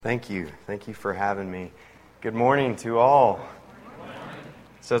Thank you. Thank you for having me. Good morning to all.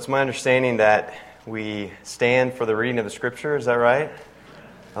 So it's my understanding that we stand for the reading of the Scripture. Is that right?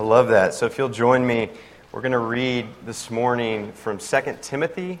 I love that. So if you'll join me, we're going to read this morning from 2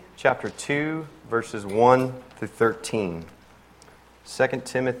 Timothy chapter 2, verses 1 through 13. 2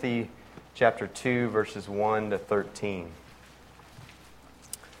 Timothy chapter 2, verses 1 to 13.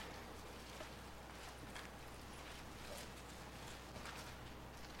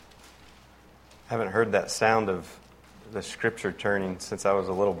 I haven't heard that sound of the Scripture turning since I was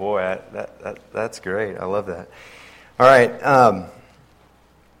a little boy. That's great. I love that. All right.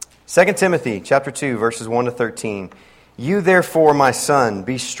 2 Timothy chapter 2, verses 1 to 13. You therefore, my son,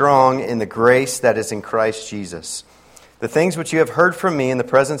 be strong in the grace that is in Christ Jesus. The things which you have heard from me in the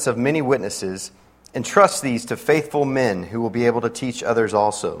presence of many witnesses, entrust these to faithful men who will be able to teach others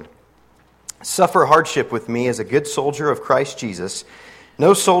also. Suffer hardship with me as a good soldier of Christ Jesus.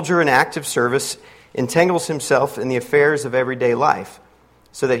 No soldier in active service entangles himself in the affairs of everyday life,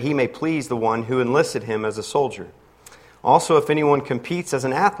 so that he may please the one who enlisted him as a soldier. Also, if anyone competes as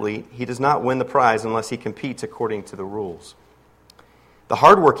an athlete, he does not win the prize unless he competes according to the rules. The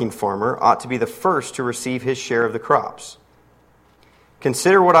hardworking farmer ought to be the first to receive his share of the crops.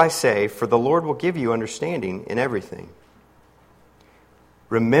 Consider what I say, for the Lord will give you understanding in everything.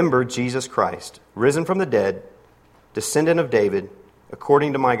 Remember Jesus Christ, risen from the dead, descendant of David,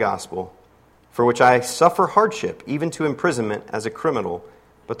 according to my gospel, for which I suffer hardship, even to imprisonment as a criminal,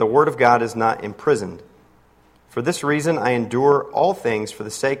 but the word of God is not imprisoned. For this reason I endure all things for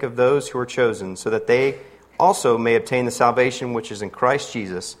the sake of those who are chosen, so that they also may obtain the salvation which is in Christ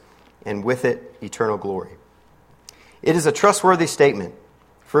Jesus, and with it eternal glory. It is a trustworthy statement,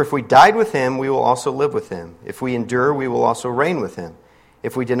 for if we died with him, we will also live with him. If we endure, we will also reign with him.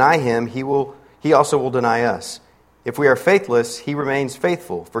 If we deny him, he also will deny us. If we are faithless, he remains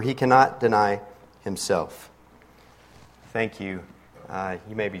faithful, for he cannot deny himself. Thank you.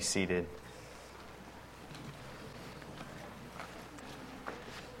 You may be seated.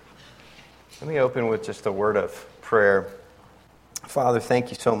 Let me open with just a word of prayer. Father, thank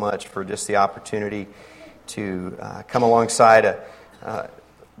you so much for just the opportunity to come alongside a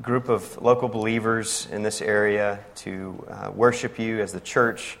group of local believers in this area to worship you as the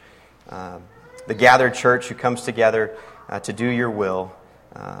church, the gathered church who comes together to do your will.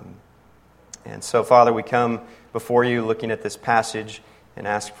 And so, Father, we come before you looking at this passage and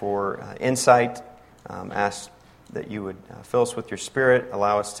ask for insight, ask that you would fill us with your Spirit,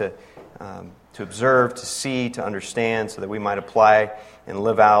 allow us to observe, to see, to understand, so that we might apply and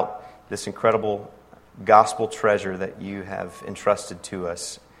live out this incredible gospel treasure that you have entrusted to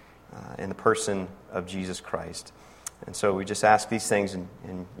us in the person of Jesus Christ. And so we just ask these things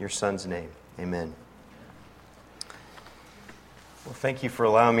in your Son's name. Amen. Well, thank you for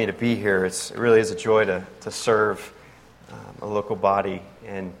allowing me to be here. It really is a joy to serve a local body.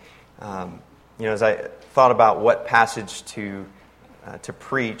 And as I thought about what passage to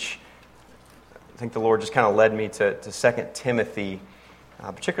preach, I think the Lord just kind of led me to 2 Timothy,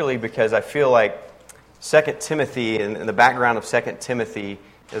 particularly because I feel like 2 Timothy and the background of 2 Timothy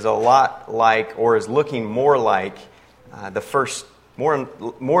is a lot like, or is looking more like the first. More and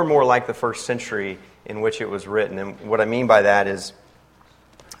more like the first century in which it was written. And what I mean by that is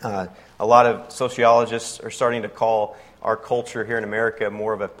a lot of sociologists are starting to call our culture here in America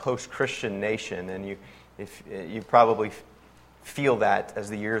more of a post-Christian nation. And you probably feel that as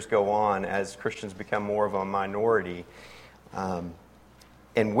the years go on, as Christians become more of a minority.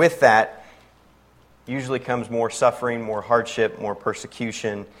 And with that usually comes more suffering, more hardship, more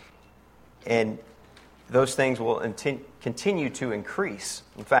persecution. And those things will continue to increase.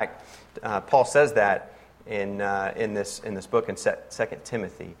 In fact, Paul says that in this book in 2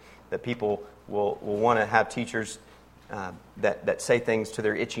 Timothy, that people will want to have teachers that say things to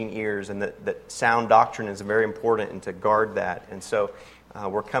their itching ears, and that sound doctrine is very important, and to guard that. And so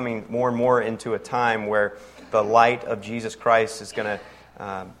we're coming more and more into a time where the light of Jesus Christ is going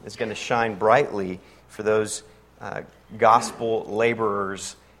to shine brightly for those gospel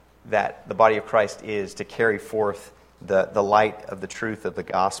laborers that the body of Christ is, to carry forth the light of the truth of the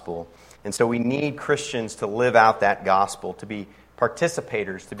gospel. And so we need Christians to live out that gospel, to be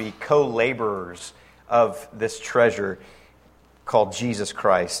participators, to be co-laborers of this treasure called Jesus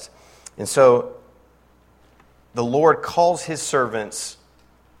Christ. And so the Lord calls his servants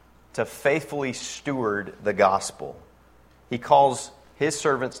to faithfully steward the gospel. He calls his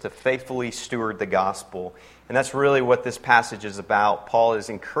servants to faithfully steward the gospel. And that's really what this passage is about. Paul is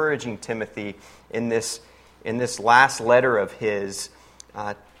encouraging Timothy in this last letter of his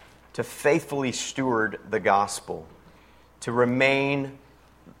to faithfully steward the gospel, to remain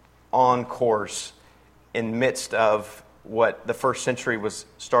on course in the midst of what the first century was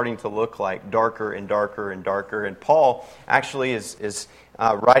starting to look like, darker and darker and darker. And Paul actually is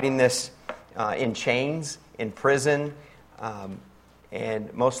writing this in chains, in prison,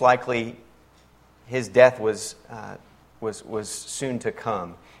 and most likely his death was soon to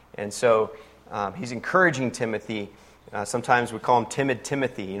come. And so he's encouraging Timothy. Sometimes we call him timid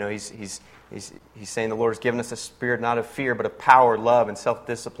Timothy. You know, he's saying the Lord has given us a spirit not of fear, but of power, love, and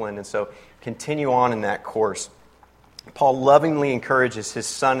self-discipline. And so continue on in that course. Paul lovingly encourages his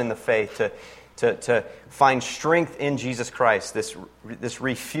son in the faith to find strength in Jesus Christ, this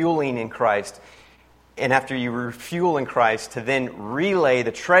refueling in Christ. And after you refuel in Christ, to then relay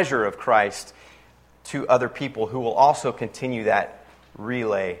the treasure of Christ to other people who will also continue that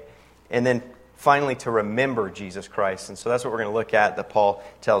relay. And then finally to remember Jesus Christ. And so that's what we're going to look at that Paul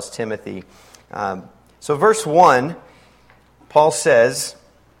tells Timothy. So verse 1, Paul says,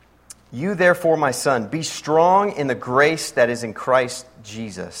 "You therefore, my son, be strong in the grace that is in Christ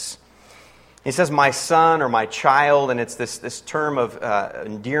Jesus." He says, "my son," or "my child," and it's this term of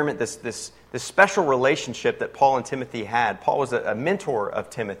endearment, this special relationship that Paul and Timothy had. Paul was a mentor of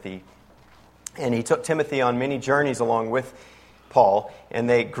Timothy, and he took Timothy on many journeys along with Paul, and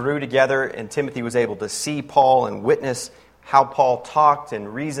they grew together, and Timothy was able to see Paul and witness how Paul talked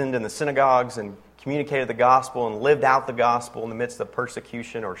and reasoned in the synagogues and communicated the gospel and lived out the gospel in the midst of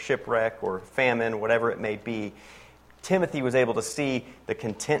persecution or shipwreck or famine, whatever it may be. Timothy was able to see the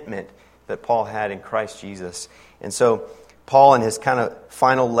contentment that Paul had in Christ Jesus. And so Paul, in his kind of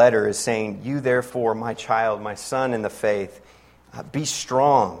final letter, is saying, "You therefore, my child, my son in the faith, be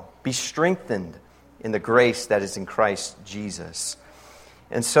strong, be strengthened in the grace that is in Christ Jesus."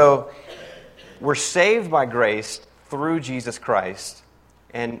 And so we're saved by grace through Jesus Christ,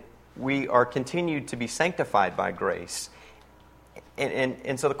 and we are continued to be sanctified by grace.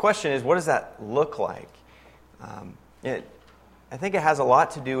 And so the question is, what does that look like? I think it has a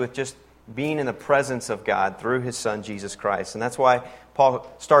lot to do with just being in the presence of God through His Son, Jesus Christ. And that's why Paul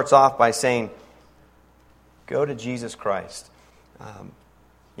starts off by saying, go to Jesus Christ.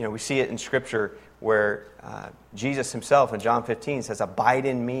 We see it in Scripture where Jesus Himself in John 15 says, "Abide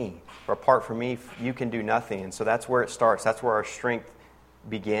in me, for apart from me you can do nothing." And so that's where it starts. That's where our strength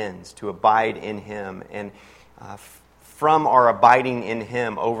begins, to abide in Him. And from our abiding in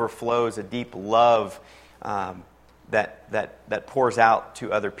Him overflows a deep love that pours out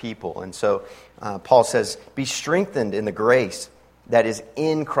to other people. And so Paul says, "Be strengthened in the grace that is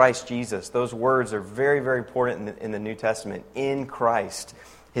in Christ Jesus." Those words are very, very important in the New Testament. In Christ.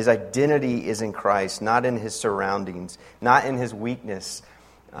 His identity is in Christ, not in his surroundings, not in his weakness.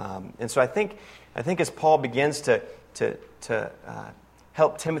 And so I think as Paul begins to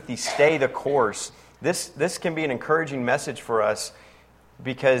help Timothy stay the course, this can be an encouraging message for us,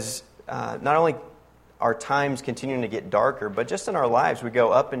 because not only are times continuing to get darker, but just in our lives we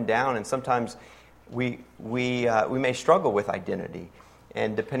go up and down, and sometimes we may struggle with identity.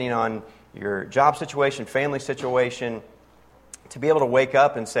 And depending on your job situation, family situation, to be able to wake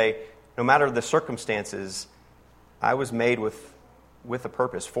up and say, no matter the circumstances, I was made with a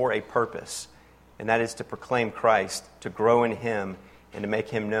purpose, for a purpose. And that is to proclaim Christ, to grow in Him, and to make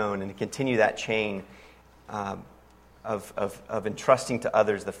Him known, and to continue that chain of entrusting to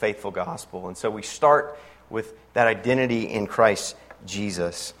others the faithful gospel. And so we start with that identity in Christ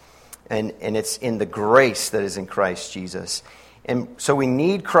Jesus. And it's in the grace that is in Christ Jesus. And so we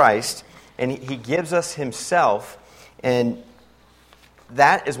need Christ, and He gives us Himself, and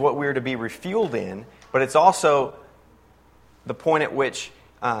that is what we're to be refueled in, but it's also the point at which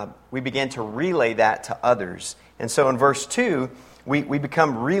we begin to relay that to others. And so in verse 2, we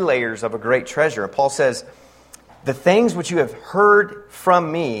become relayers of a great treasure. And Paul says, "The things which you have heard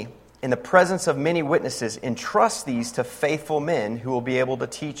from me in the presence of many witnesses, entrust these to faithful men who will be able to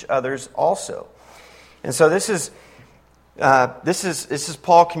teach others also." And so this is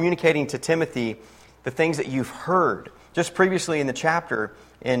Paul communicating to Timothy the things that you've heard. Just previously in the chapter,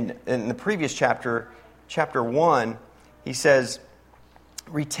 in the previous chapter, chapter 1, he says,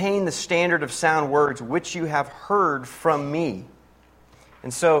 "Retain the standard of sound words which you have heard from me."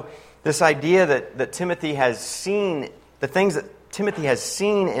 And so this idea that Timothy has seen, the things that Timothy has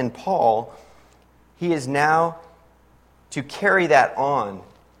seen in Paul, he is now to carry that on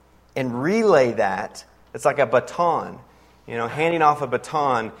and relay that. It's like a baton, handing off a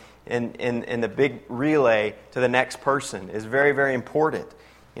baton in the big relay to the next person is very, very important.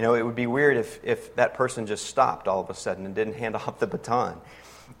 It would be weird if that person just stopped all of a sudden and didn't hand off the baton.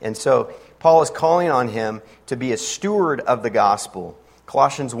 And so Paul is calling on him to be a steward of the gospel.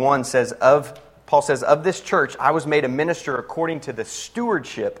 Colossians 1 says of Paul says, of this church I was made a minister according to the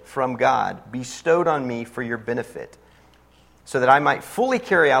stewardship from God bestowed on me for your benefit, so that I might fully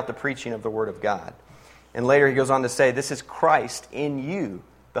carry out the preaching of the word of God. And later he goes on to say, this is Christ in you,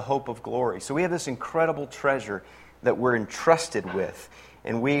 the hope of glory. So we have this incredible treasure that we're entrusted with,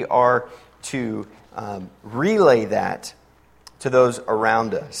 and we are to relay that to those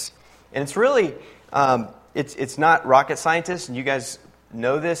around us. And it's really, it's not rocket scientists, and you guys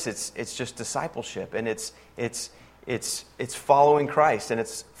know this. It's just discipleship, and it's following Christ, and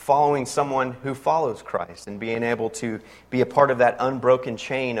it's following someone who follows Christ, and being able to be a part of that unbroken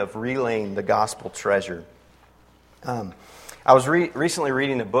chain of relaying the gospel treasure. I was recently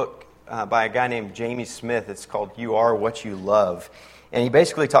reading a book by a guy named Jamie Smith. It's called You Are What You Love. And he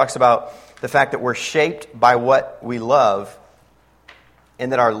basically talks about the fact that we're shaped by what we love,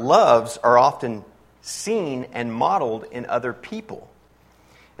 and that our loves are often seen and modeled in other people.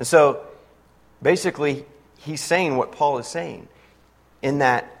 And so, basically, he's saying what Paul is saying, in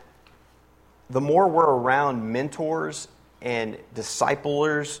that the more we're around mentors and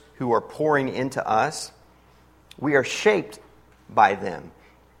disciplers who are pouring into us, we are shaped by them.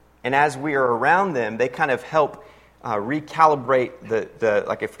 And as we are around them, they kind of help recalibrate the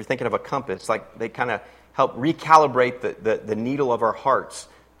like if you're thinking of a compass, like they kind of help recalibrate the needle of our hearts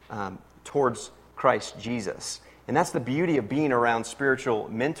towards Christ Jesus. And that's the beauty of being around spiritual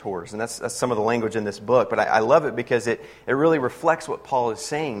mentors. And that's some of the language in this book. But I love it because it really reflects what Paul is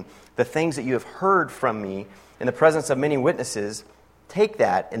saying. The things that you have heard from me in the presence of many witnesses, take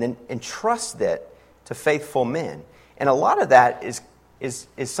that and then entrust that to faithful men. And a lot of that is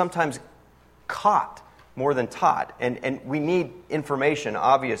sometimes caught more than taught. And we need information,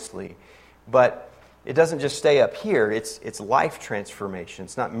 obviously. But it doesn't just stay up here. It's life transformation.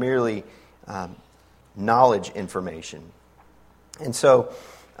 It's not merely knowledge information. And so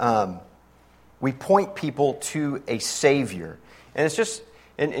we point people to a Savior. And it's just,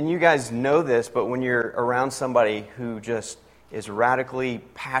 and you guys know this, but when you're around somebody who just is radically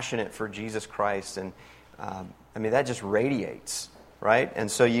passionate for Jesus Christ, and that just radiates, right?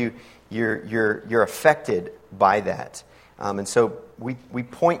 And so you're affected by that. And so we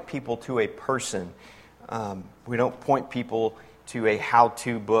point people to a person. We don't point people to a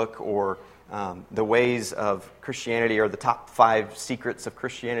how-to book or the ways of Christianity or the top 5 secrets of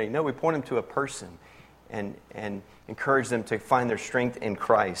Christianity. No, we point them to a person and encourage them to find their strength in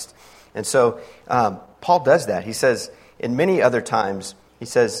Christ. And so Paul does that. He says, in many other times, he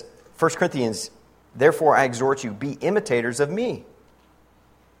says, 1 Corinthians, therefore I exhort you, be imitators of me.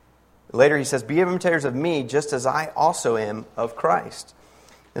 Later he says, be imitators of me just as I also am of Christ.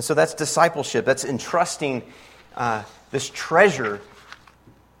 And so that's discipleship. That's entrusting this treasure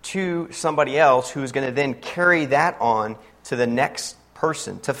to somebody else who's going to then carry that on to the next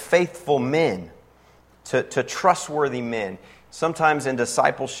person, to faithful men, to trustworthy men. Sometimes in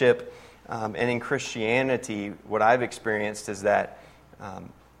discipleship and in Christianity, what I've experienced is that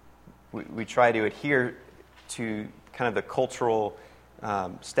we try to adhere to kind of the cultural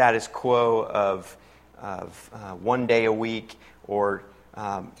status quo of 1 day a week, or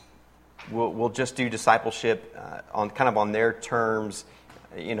we'll just do discipleship on their terms.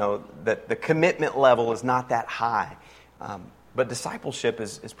 You know, that the commitment level is not that high. But discipleship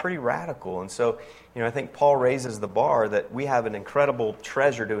is pretty radical. And so, I think Paul raises the bar that we have an incredible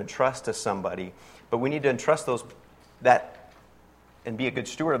treasure to entrust to somebody, but we need to entrust that and be a good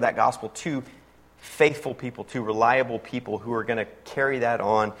steward of that gospel to faithful people, to reliable people who are going to carry that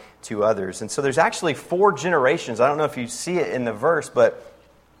on to others. And so there's actually 4 generations. I don't know if you see it in the verse, but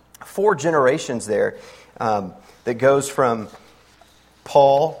 4 generations there that goes from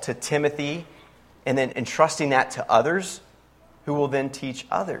Paul to Timothy, and then entrusting that to others who will then teach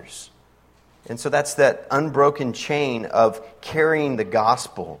others. And so that's that unbroken chain of carrying the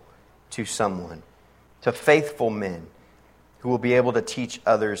gospel to someone, to faithful men who will be able to teach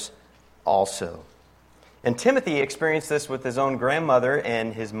others also. And Timothy experienced this with his own grandmother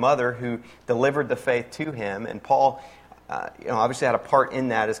and his mother, who delivered the faith to him. And Paul obviously had a part in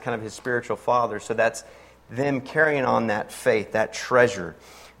that as kind of his spiritual father. So that's them carrying on that faith, that treasure,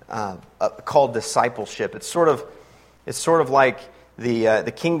 called discipleship. It's sort of like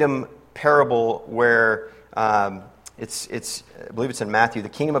the kingdom parable where it's I believe it's in Matthew. The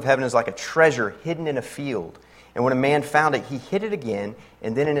kingdom of heaven is like a treasure hidden in a field, and when a man found it, he hid it again,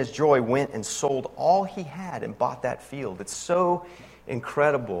 and then in his joy went and sold all he had and bought that field. It's so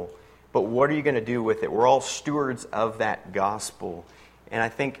incredible. But what are you going to do with it? We're all stewards of that gospel, and I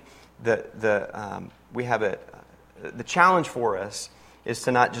think we have the challenge for us is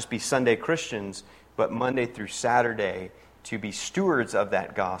to not just be Sunday Christians, but Monday through Saturday, to be stewards of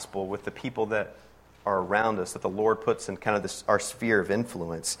that gospel with the people that are around us, that the Lord puts in kind of our sphere of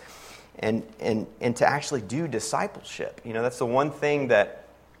influence, and to actually do discipleship. That's the one thing that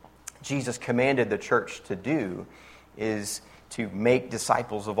Jesus commanded the church to do, is to make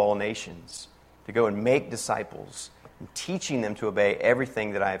disciples of all nations, to go and make disciples, and teaching them to obey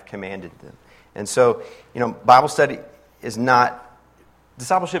everything that I have commanded them. And so, Bible study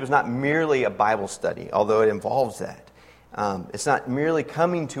discipleship is not merely a Bible study, although it involves that. It's not merely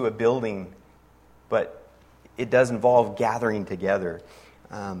coming to a building, but it does involve gathering together.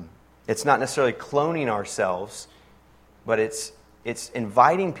 It's not necessarily cloning ourselves, but it's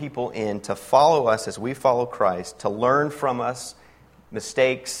inviting people in to follow us as we follow Christ, to learn from us,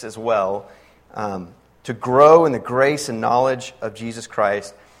 mistakes as well, to grow in the grace and knowledge of Jesus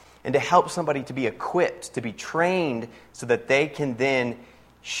Christ, and to help somebody to be equipped, to be trained, so that they can then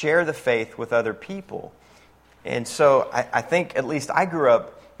share the faith with other people. And so I think, at least I grew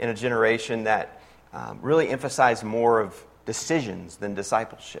up in a generation that really emphasized more of decisions than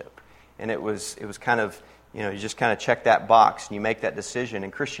discipleship. And it was kind of, you just kind of check that box and you make that decision.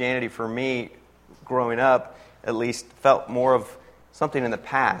 And Christianity, for me, growing up, at least, felt more of something in the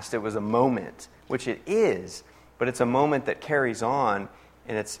past. It was a moment, which it is, but it's a moment that carries on,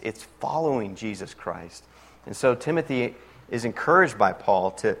 and it's following Jesus Christ. And so Timothy is encouraged by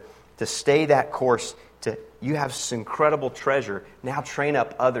Paul to stay that course. You have this incredible treasure. Now train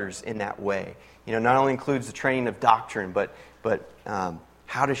up others in that way. Not only includes the training of doctrine, but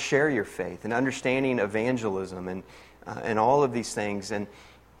how to share your faith and understanding evangelism and all of these things. And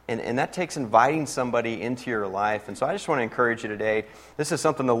that takes inviting somebody into your life. And so I just want to encourage you today. This is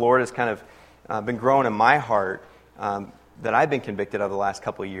something the Lord has kind of been growing in my heart, that I've been convicted of the last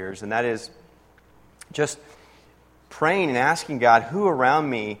couple of years. And that is just praying and asking God who around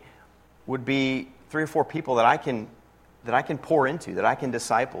me would be 3 or 4 people that I can pour into, that I can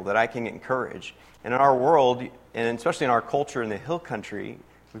disciple, that I can encourage. And in our world, and especially in our culture in the Hill Country,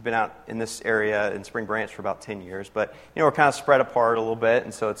 we've been out in this area in Spring Branch for about 10 years, but we're kind of spread apart a little bit,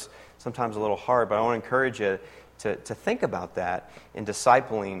 and so it's sometimes a little hard. But I want to encourage you to think about that in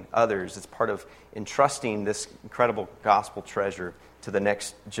discipling others. It's part of entrusting this incredible gospel treasure to the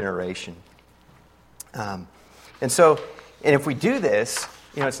next generation. And if we do this,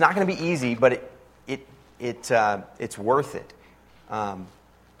 it's not going to be easy, but it's worth it.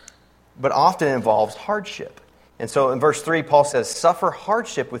 But often it involves hardship. And so in verse 3, Paul says, "Suffer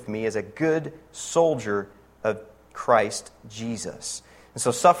hardship with me as a good soldier of Christ Jesus." And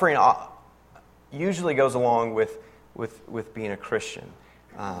so suffering usually goes along with being a Christian.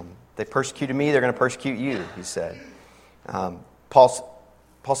 They persecuted me, they're going to persecute you, he said.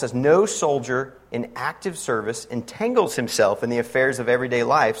 Paul says, "No soldier in active service entangles himself in the affairs of everyday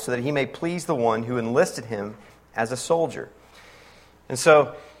life so that he may please the one who enlisted him as a soldier." And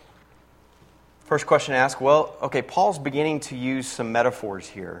so, first question to ask, Paul's beginning to use some metaphors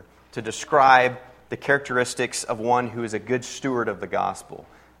here to describe the characteristics of one who is a good steward of the gospel.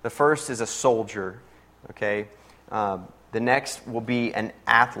 The first is a soldier, okay? The next will be an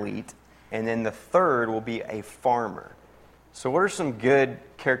athlete, and then the third will be a farmer. So what are some good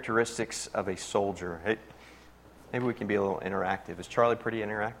characteristics of a soldier? Maybe we can be a little interactive. Is Charlie pretty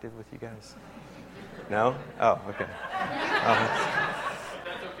interactive with you guys? No? Oh, okay.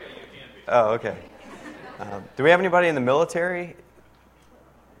 Oh, okay. Do we have anybody in the military?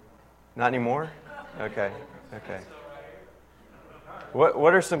 Not anymore? Okay.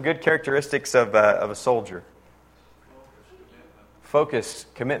 What are some good characteristics of a soldier? Focus,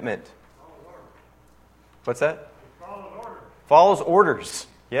 commitment. What's that? Follows orders.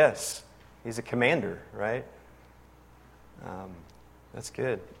 Yes. He's a commander, right? That's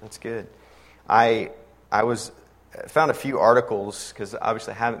good. I found a few articles, because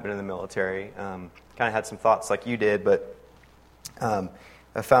obviously I haven't been in the military. Kind of had some thoughts like you did, but I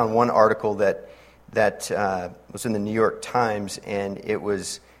found one article that was in the New York Times, and it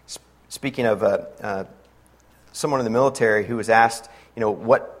was speaking of someone in the military who was asked,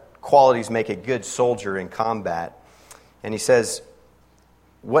 what qualities make a good soldier in combat. And he says,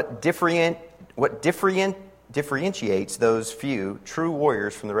 what differentiates those few true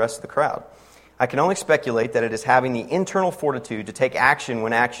warriors from the rest of the crowd? I can only speculate that it is having the internal fortitude to take action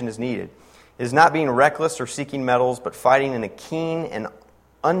when action is needed. It is not being reckless or seeking medals, but fighting in a keen and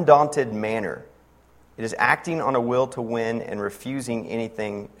undaunted manner. It is acting on a will to win and refusing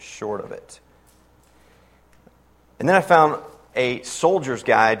anything short of it. And then I found a soldier's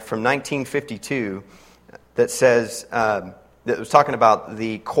guide from 1952 that says, that was talking about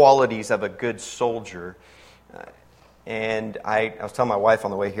the qualities of a good soldier. And I was telling my wife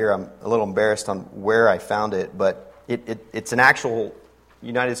on the way here, I'm a little embarrassed on where I found it, but It's an actual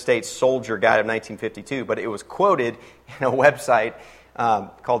United States soldier guide of 1952, but it was quoted in a website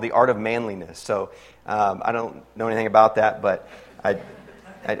called The Art of Manliness. So I don't know anything about that, but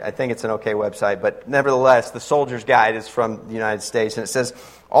I think it's an okay website. But nevertheless, the soldier's guide is from the United States, and it says,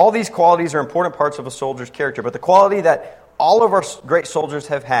 all these qualities are important parts of a soldier's character, but the quality that all of our great soldiers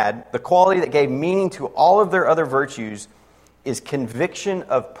have had, the quality that gave meaning to all of their other virtues, is conviction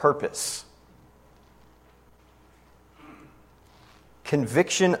of purpose.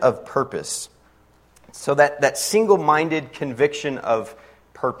 Conviction of purpose. So that single-minded conviction of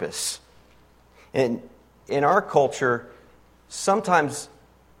purpose. And in our culture, sometimes,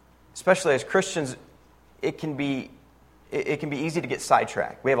 especially as Christians, it can be easy to get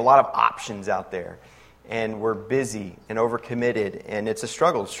sidetracked. We have a lot of options out there, and we're busy and overcommitted, and it's a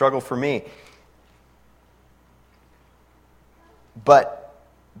struggle for me. But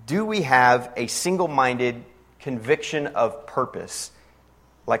do we have a single-minded conviction of purpose,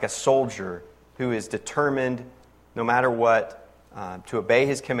 like a soldier who is determined, no matter what, to obey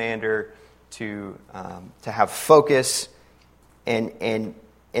his commander, to have focus, and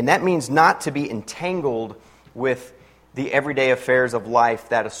that means not to be entangled with the everyday affairs of life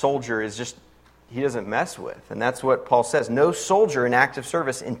that a soldier he doesn't mess with. And that's what Paul says. No soldier in active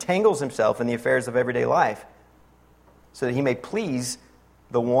service entangles himself in the affairs of everyday life so that he may please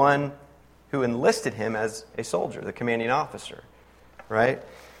the one who enlisted him as a soldier, the commanding officer, right?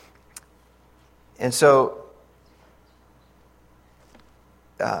 And so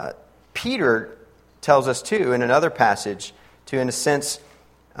Peter tells us too in another passage to, in a sense,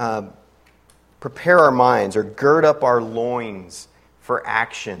 prepare our minds or gird up our loins for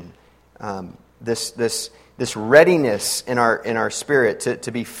action. This readiness in our spirit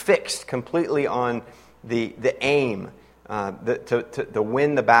to be fixed completely on the aim, to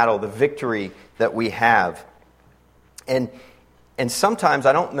win the battle, the victory that we have. And sometimes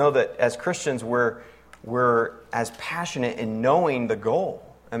I don't know that as Christians we're as passionate in knowing the goal.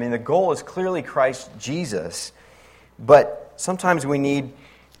 I mean, the goal is clearly Christ Jesus, but sometimes we need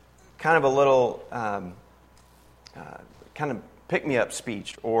kind of a little kind of pick-me-up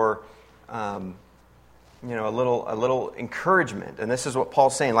speech or a little encouragement. And this is what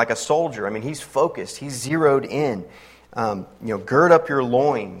Paul's saying, like a soldier. I mean, he's focused, he's zeroed in. Gird up your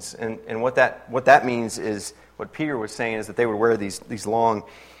loins, and what that means is what Peter was saying is that they would wear these long.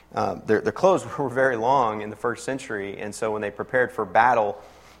 Their clothes were very long in the first century, and so when they prepared for battle,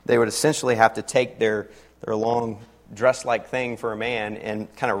 they would essentially have to take their long dress-like thing for a man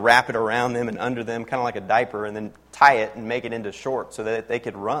and kind of wrap it around them and under them, kind of like a diaper, and then tie it and make it into shorts so that they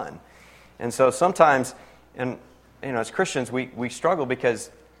could run. And so sometimes, as Christians, we struggle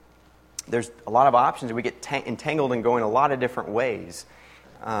because there's a lot of options, and we get entangled in going a lot of different ways.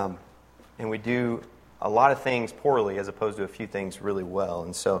 And we do a lot of things poorly as opposed to a few things really well.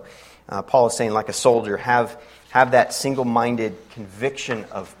 And so Paul is saying, like a soldier, have that single-minded conviction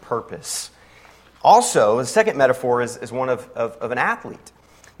of purpose. Also, the second metaphor is one of an athlete.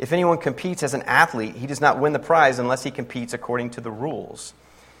 If anyone competes as an athlete, he does not win the prize unless he competes according to the rules.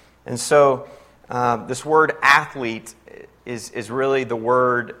 And so this word athlete is really the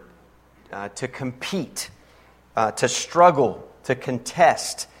word to compete, to struggle, to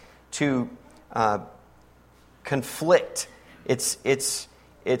contest, to conflict. It's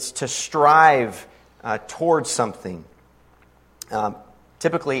to strive towards something,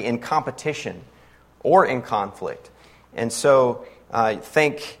 typically in competition or in conflict. And so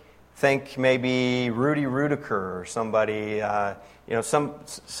think maybe Rudy Rudiker or somebody,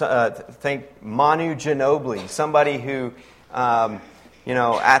 think Manu Ginobili, somebody who,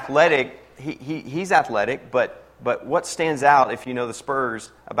 athletic. He's athletic, but what stands out, if you know the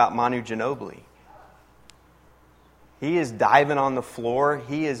Spurs, about Manu Ginobili? He is diving on the floor.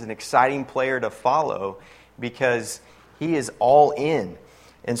 He is an exciting player to follow because he is all in.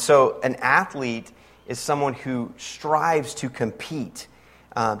 And so an athlete is someone who strives to compete,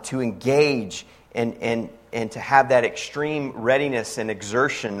 to engage, and to have that extreme readiness and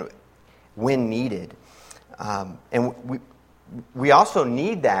exertion when needed. And we also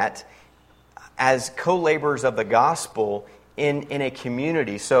need that as co-laborers of the gospel in a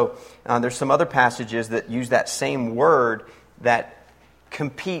community. So there's some other passages that use that same word that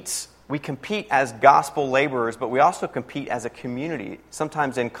competes. We compete as gospel laborers, but we also compete as a community,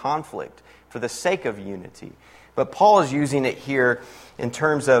 sometimes in conflict for the sake of unity. But Paul is using it here in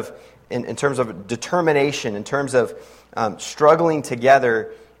terms of determination, in terms of struggling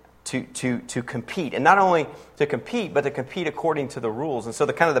together to compete, and not only to compete, but to compete according to the rules. And so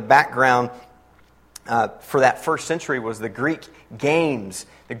the background for that first century was the Greek games,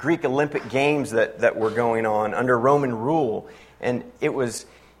 the Greek Olympic Games that were going on under Roman rule. And it was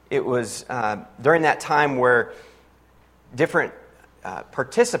during that time where different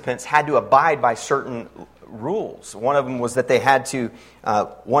participants had to abide by certain rules. One of them was that they had to,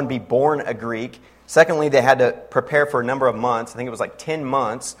 one, be born a Greek. Secondly, they had to prepare for a number of months. I think it was like 10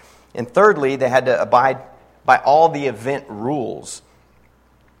 months. And thirdly, they had to abide by all the event rules.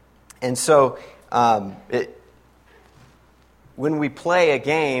 And so when we play a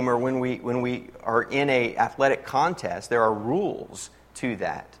game or when we are in a athletic contest, there are rules to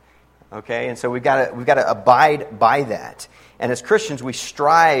that. Okay? And so we've got to abide by that. And as Christians, we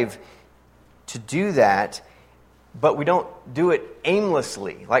strive to do that, but we don't do it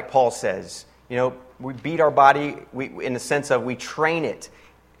aimlessly, like Paul says. You know, we beat our body in the sense of we train it,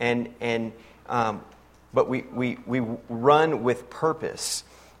 but we run with purpose.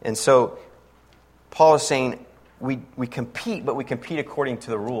 And so Paul is saying we compete, but we compete according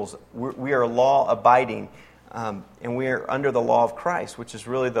to the rules. We are law-abiding, and we are under the law of Christ, which is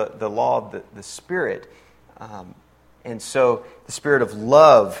really the law of the Spirit. And so the spirit of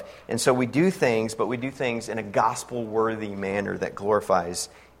love. And so we do things, but we do things in a gospel-worthy manner that glorifies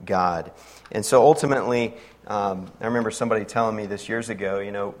God. And so ultimately, I remember somebody telling me this years ago,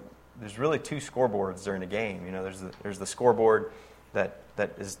 you know, there's really two scoreboards during a game. You know, there's the scoreboard that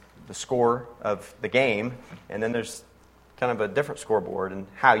is the score of the game, and then there's kind of a different scoreboard and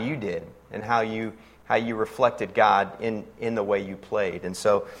how you did and how you reflected God in the way you played. And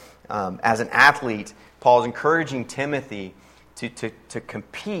so as an athlete, Paul is encouraging Timothy to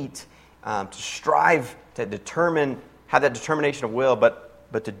compete, to strive, to have that determination of will,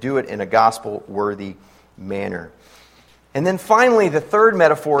 but to do it in a gospel-worthy manner. And then finally, the third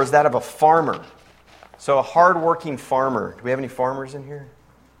metaphor is that of a farmer. So a hard-working farmer. Do we have any farmers in here?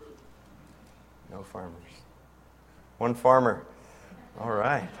 No farmers. One farmer. All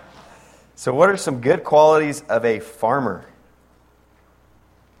right. So what are some good qualities of a farmer?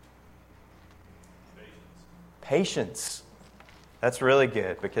 Patience. That's really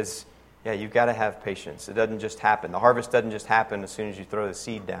good because, yeah, you've got to have patience. It doesn't just happen. The harvest doesn't just happen as soon as you throw the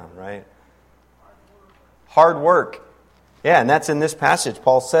seed down, right? Hard work. Yeah, and that's in this passage.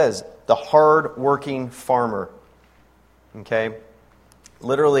 Paul says, the hard-working farmer. Okay?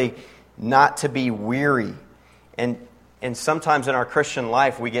 Literally, not to be weary. And sometimes in our Christian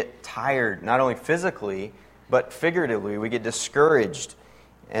life, we get tired, not only physically, but figuratively. We get discouraged.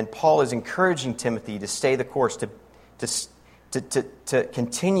 And Paul is encouraging Timothy to stay the course, to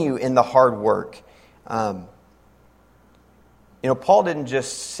continue in the hard work. You know, Paul didn't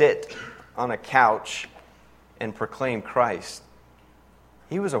just sit on a couch and proclaim Christ.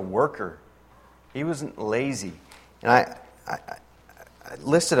 He was a worker. He wasn't lazy. And I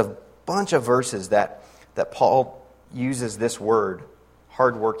listed a bunch of verses that Paul uses this word,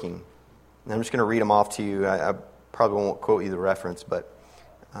 hardworking. And I'm just going to read them off to you. I probably won't quote you the reference, but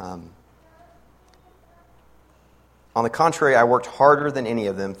on the contrary, I worked harder than any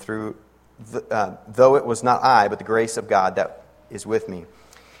of them, though it was not I, but the grace of God that is with me.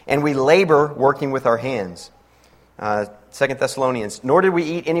 And we labor working with our hands. 2 Thessalonians, nor did we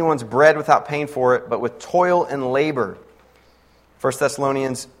eat anyone's bread without paying for it, but with toil and labor. 1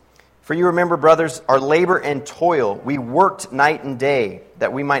 Thessalonians, for you remember, brothers, our labor and toil. We worked night and day,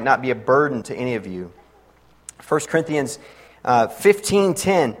 that we might not be a burden to any of you. 1 Corinthians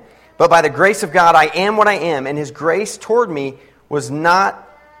 15:10, but by the grace of God I am what I am, and His grace toward me was not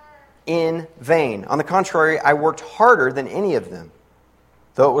in vain. On the contrary, I worked harder than any of them,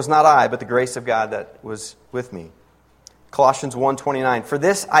 though it was not I, but the grace of God that was with me. Colossians 1:29, for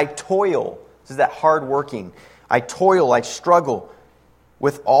this I toil. This is that hard working. I toil, I struggle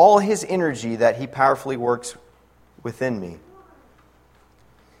with all His energy that He powerfully works within me.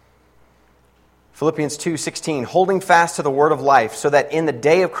 Philippians 2:16, holding fast to the word of life, so that in the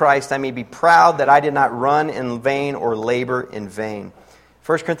day of Christ I may be proud that I did not run in vain or labor in vain.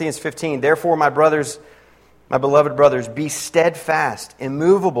 1 Corinthians 15, therefore, my brothers, my beloved brothers, be steadfast,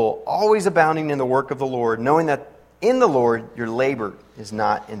 immovable, always abounding in the work of the Lord, knowing that in the Lord your labor is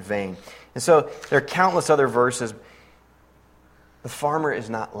not in vain. And so there are countless other verses. The farmer is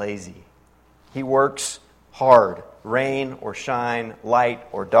not lazy. He works hard, rain or shine, light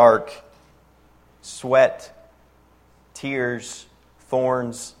or dark, sweat, tears,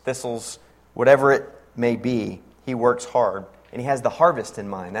 thorns, thistles, whatever it may be, he works hard. And he has the harvest in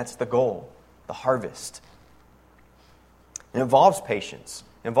mind. That's the goal, the harvest. It involves patience.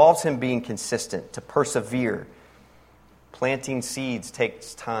 It involves him being consistent, to persevere. Planting seeds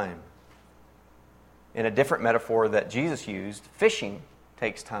takes time. In a different metaphor that Jesus used, fishing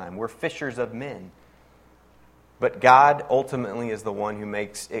takes time. We're fishers of men. But God ultimately is the one who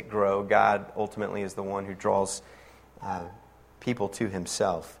makes it grow. God ultimately is the one who draws people to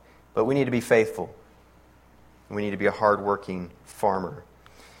himself. But we need to be faithful. We need to be a hardworking farmer.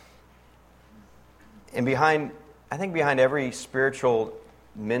 And I think behind every spiritual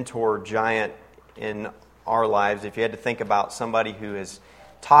mentor giant in our lives, if you had to think about somebody who has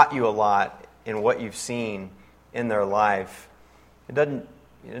taught you a lot in what you've seen in their life, it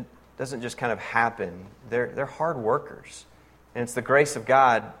doesn't just kind of happen. They're hard workers. And it's the grace of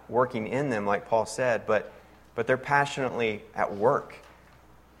God working in them, like Paul said, but they're passionately at work.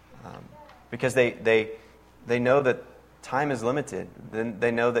 Because they know that time is limited.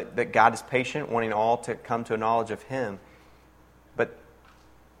 They know that God is patient, wanting all to come to a knowledge of Him. But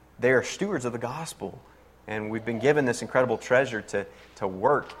they are stewards of the gospel. And we've been given this incredible treasure to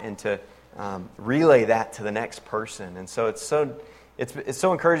work and to relay that to the next person. And so it's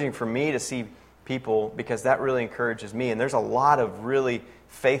so encouraging for me to see people, because that really encourages me. And there's a lot of really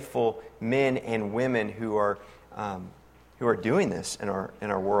faithful men and women who are doing this in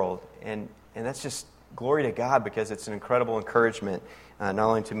our world. And that's just glory to God, because it's an incredible encouragement, not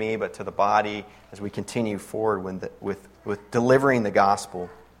only to me, but to the body as we continue forward with delivering the gospel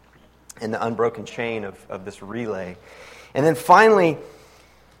and the unbroken chain of this relay. And then finally,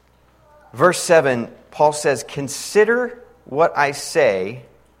 verse 7, Paul says, "Consider what I say,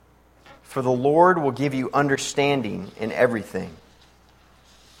 for the Lord will give you understanding in everything."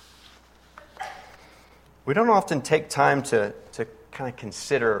 We don't often take time to kind of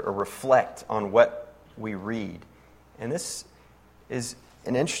consider or reflect on what we read. And this is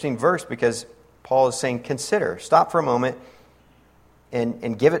an interesting verse, because Paul is saying, consider. Stop for a moment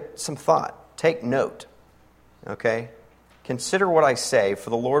and give it some thought. Take note. Okay? Consider what I say, for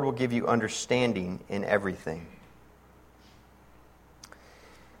the Lord will give you understanding in everything.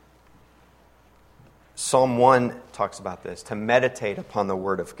 Psalm 1 talks about this, to meditate upon the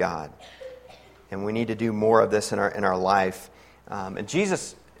Word of God. And we need to do more of this in our life. And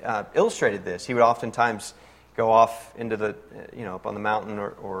Jesus illustrated this. He would oftentimes go off into up on the mountain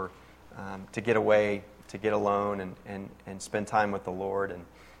or to get away, to get alone and spend time with the Lord. And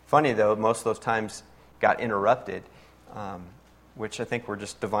funny though, most of those times got interrupted, which I think were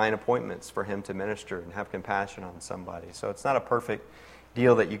just divine appointments for him to minister and have compassion on somebody. So it's not a perfect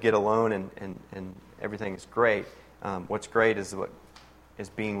deal that you get alone and everything is great. What's great is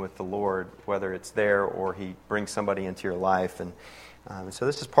being with the Lord, whether it's there or He brings somebody into your life. And so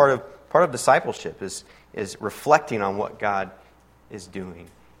this is part of discipleship is reflecting on what God is doing,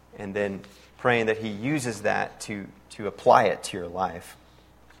 and then praying that He uses that to apply it to your life.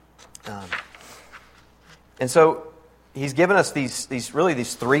 And so He's given us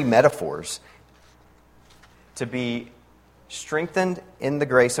these three metaphors to be strengthened in the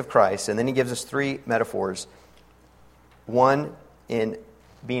grace of Christ, and then He gives us three metaphors. One, in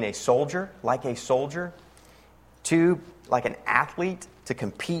being a soldier, like a soldier. Two, like an athlete, to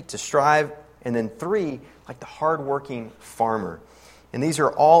compete, to strive. And then three, like the hardworking farmer. And these are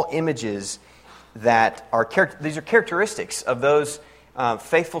all images that these are characteristics of those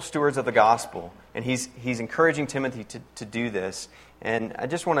faithful stewards of the gospel. And he's encouraging Timothy to do this. And I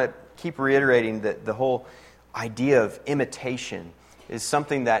just want to keep reiterating that the whole idea of imitation is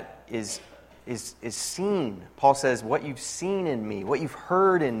something that is seen. Paul says, what you've seen in me, what you've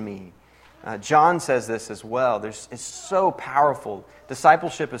heard in me. John says this as well. It's so powerful.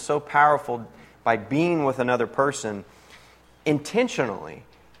 Discipleship is so powerful by being with another person intentionally.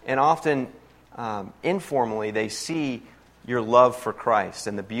 And often, informally, they see your love for Christ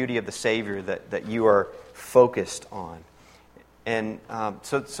and the beauty of the Savior that you are focused on. And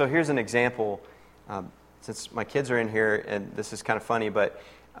so here's an example. Since my kids are in here, and this is kind of funny, but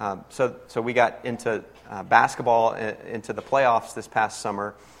so we got into basketball, into the playoffs this past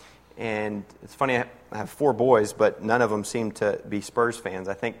summer, and it's funny, I have 4 boys, but none of them seem to be Spurs fans.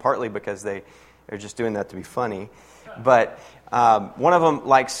 I think partly because they're just doing that to be funny. But one of them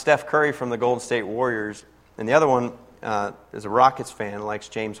likes Steph Curry from the Golden State Warriors, and the other one is a Rockets fan, likes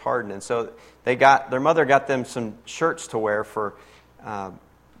James Harden. And so their mother got them some shirts to wear for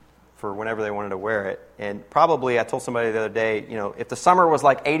whenever they wanted to wear it. And probably, I told somebody the other day, if the summer was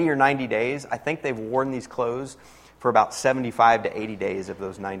like 80 or 90 days, I think they've worn these clothes for about 75 to 80 days of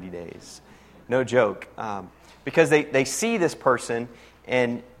those 90 days. No joke. Because they see this person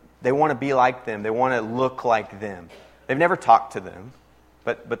and they want to be like them. They want to look like them. They've never talked to them,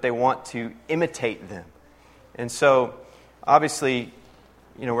 but they want to imitate them. And so, obviously,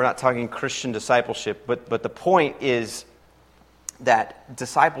 we're not talking Christian discipleship, but the point is that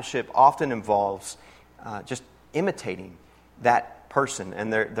discipleship often involves just imitating that person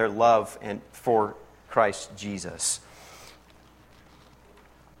and their love and for Christ Jesus.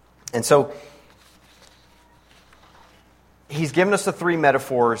 And so he's given us the three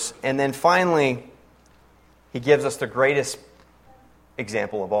metaphors, and then finally he gives us the greatest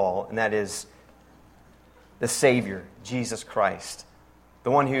example of all, and that is the Savior, Jesus Christ,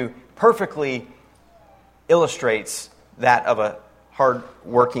 the one who perfectly illustrates that of a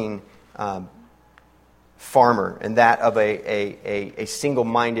hard-working farmer, and that of a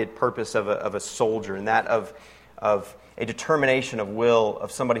single-minded purpose of a soldier, and that of a determination of will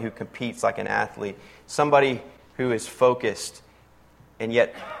of somebody who competes like an athlete, somebody who is focused and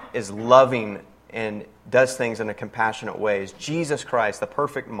yet is loving and does things in a compassionate way. Is Jesus Christ, the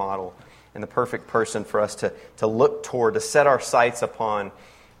perfect model and the perfect person for us to look toward, to set our sights upon.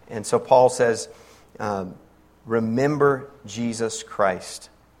 And so Paul says, remember Jesus Christ.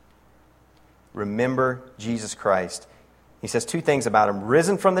 Remember Jesus Christ. He says two things about him: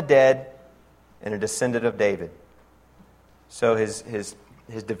 risen from the dead and a descendant of David. So his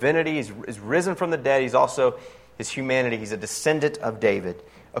divinity is risen from the dead. He's also his humanity. He's a descendant of David.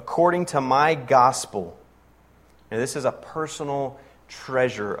 According to my gospel. Now this is a personal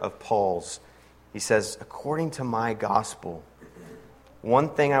treasure of Paul's. He says, according to my gospel. One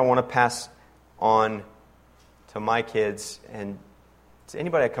thing I want to pass on to my kids and to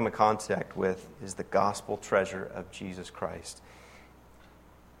anybody I come in contact with is the gospel treasure of Jesus Christ.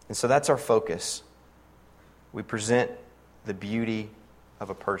 And so that's our focus. We present the beauty of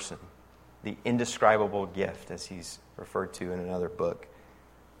a person, the indescribable gift, as he's referred to in another book.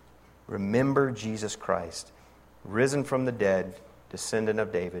 Remember Jesus Christ, risen from the dead, descendant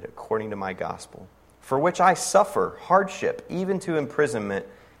of David, according to my gospel, for which I suffer hardship, even to imprisonment,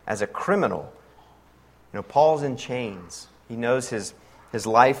 as a criminal. You know, Paul's in chains. He knows his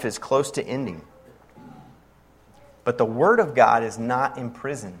life is close to ending. But the Word of God is not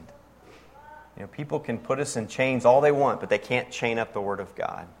imprisoned. You know, people can put us in chains all they want, but they can't chain up the Word of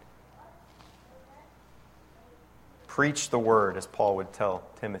God. Preach the Word, as Paul would tell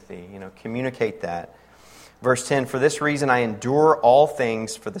Timothy. You know, communicate that. Verse 10, for this reason I endure all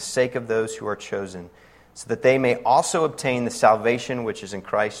things for the sake of those who are chosen, so that they may also obtain the salvation which is in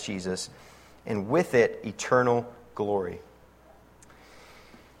Christ Jesus, and with it eternal glory.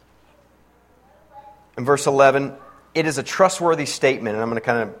 In verse 11, it is a trustworthy statement, and I'm going to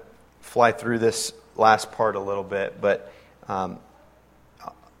kind of fly through this last part a little bit, but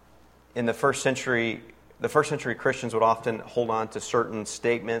in the first century Christians would often hold on to certain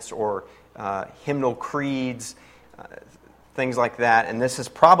statements or hymnal creeds, things like that, and this is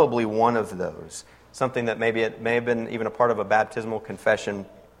probably one of those. Something that maybe it may have been even a part of a baptismal confession.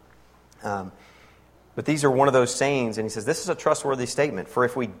 But these are one of those sayings, and he says, this is a trustworthy statement. For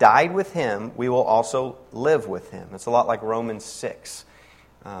if we died with him, we will also live with him. It's a lot like Romans 6.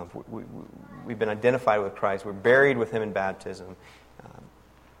 We've been identified with Christ. We're buried with him in baptism.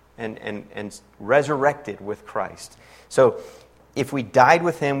 And resurrected with Christ. So, if we died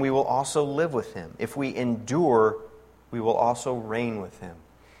with him, we will also live with him. If we endure, we will also reign with him.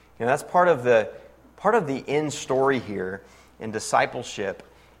 You know, that's part of the end story here in discipleship,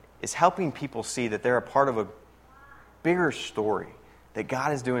 is helping people see that they're a part of a bigger story, that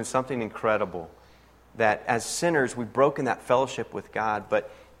God is doing something incredible, that as sinners we've broken that fellowship with God,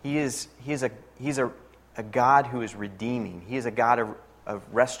 but He is a God who is redeeming. He is a God of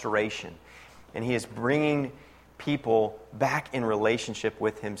restoration, and He is bringing people back in relationship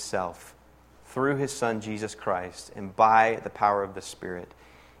with Himself through His Son Jesus Christ and by the power of the Spirit.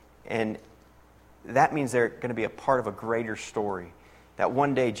 And that means they're going to be a part of a greater story, that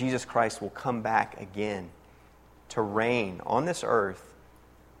one day Jesus Christ will come back again to reign on this earth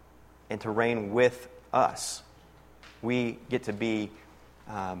and to reign with us. We get to be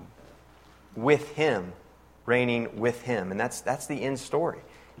with Him, reigning with Him. And that's the end story.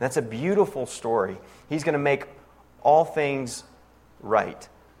 And that's a beautiful story. He's going to make all things right.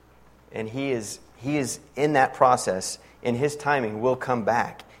 And He is in that process. In His timing, will come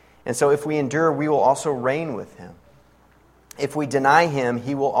back. And so if we endure, we will also reign with Him. If we deny Him,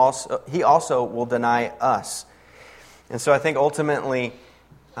 He also will deny us. And so I think ultimately,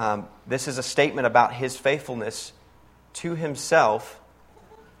 this is a statement about His faithfulness to Himself,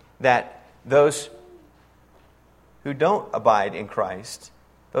 that those who don't abide in Christ,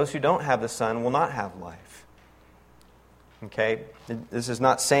 those who don't have the Son, will not have life. Okay? This is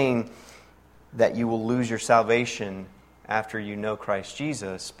not saying that you will lose your salvation after you know Christ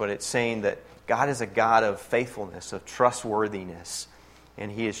Jesus, but it's saying that God is a God of faithfulness, of trustworthiness,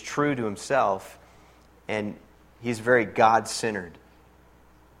 and He is true to Himself, and He's very God-centered,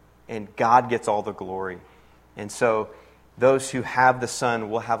 and God gets all the glory. And so those who have the Son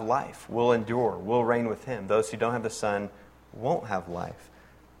will have life, will endure, will reign with Him. Those who don't have the Son won't have life.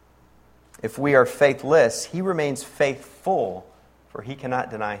 If we are faithless, He remains faithful, for He cannot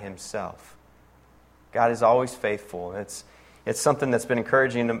deny Himself. God is always faithful. It's something that's been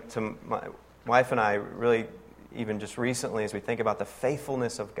encouraging to my wife and I, really even just recently, as we think about the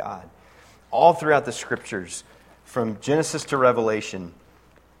faithfulness of God. All throughout the Scriptures, from Genesis to Revelation,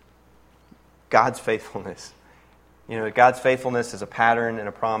 God's faithfulness. God's faithfulness is a pattern and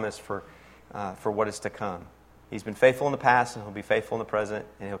a promise for what is to come. He's been faithful in the past, and He'll be faithful in the present,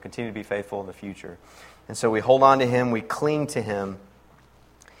 and He'll continue to be faithful in the future. And so we hold on to Him, we cling to Him,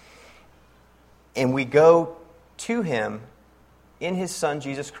 and we go to Him in His Son,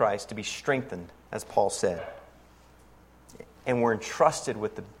 Jesus Christ, to be strengthened, as Paul said. And we're entrusted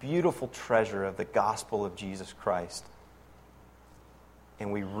with the beautiful treasure of the gospel of Jesus Christ.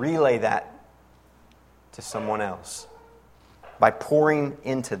 And we relay that to someone else by pouring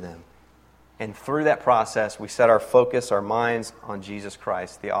into them. And through that process, we set our focus, our minds on Jesus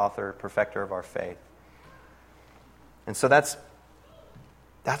Christ, the author, perfecter of our faith. And so that's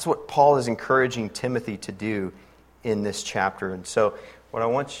what Paul is encouraging Timothy to do in this chapter. And so what I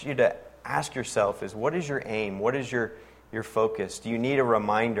want you to ask yourself is, what is your aim? What is your focus? Do you need a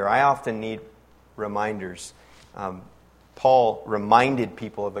reminder? I often need reminders. Paul reminded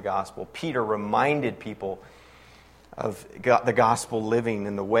people of the gospel. Peter reminded people of the gospel living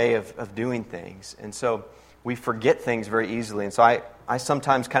and the way of doing things. And so we forget things very easily. And so I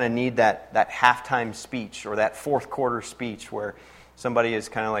sometimes kind of need that halftime speech or that fourth quarter speech where somebody is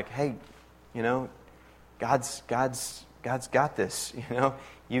kind of like, hey, God's got this.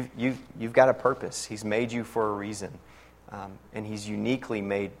 You've got a purpose. He's made you for a reason. And He's uniquely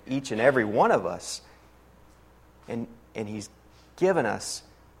made each and every one of us. And He's given us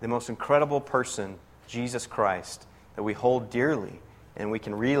the most incredible person, Jesus Christ, that we hold dearly, and we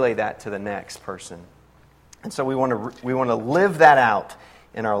can relay that to the next person. And so we want to live that out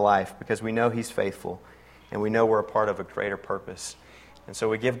in our life because we know He's faithful, and we know we're a part of a greater purpose. And so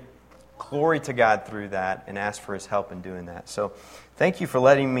we give glory to God through that and ask for His help in doing that. So thank you for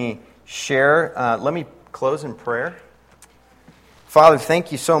letting me share. Let me close in prayer. Father,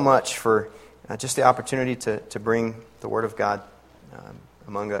 thank you so much for just the opportunity to bring the Word of God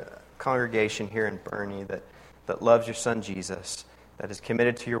among a congregation here in Boerne that loves your Son Jesus, that is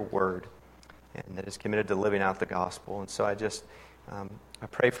committed to your Word, and that is committed to living out the gospel. And so I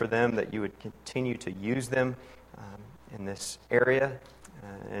pray for them that you would continue to use them in this area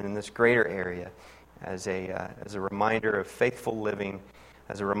and in this greater area as a reminder of faithful living,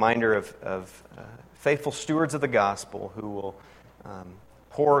 as a reminder of faithful stewards of the gospel who will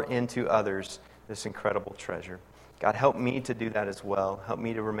pour into others this incredible treasure. God, help me to do that as well. Help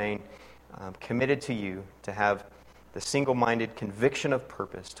me to remain committed to you, to have the single-minded conviction of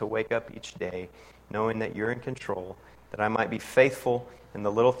purpose, to wake up each day knowing that you're in control, that I might be faithful in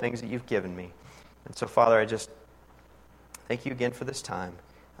the little things that you've given me. And so, Father, I just thank you again for this time.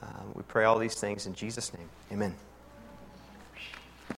 We pray all these things in Jesus' name. Amen.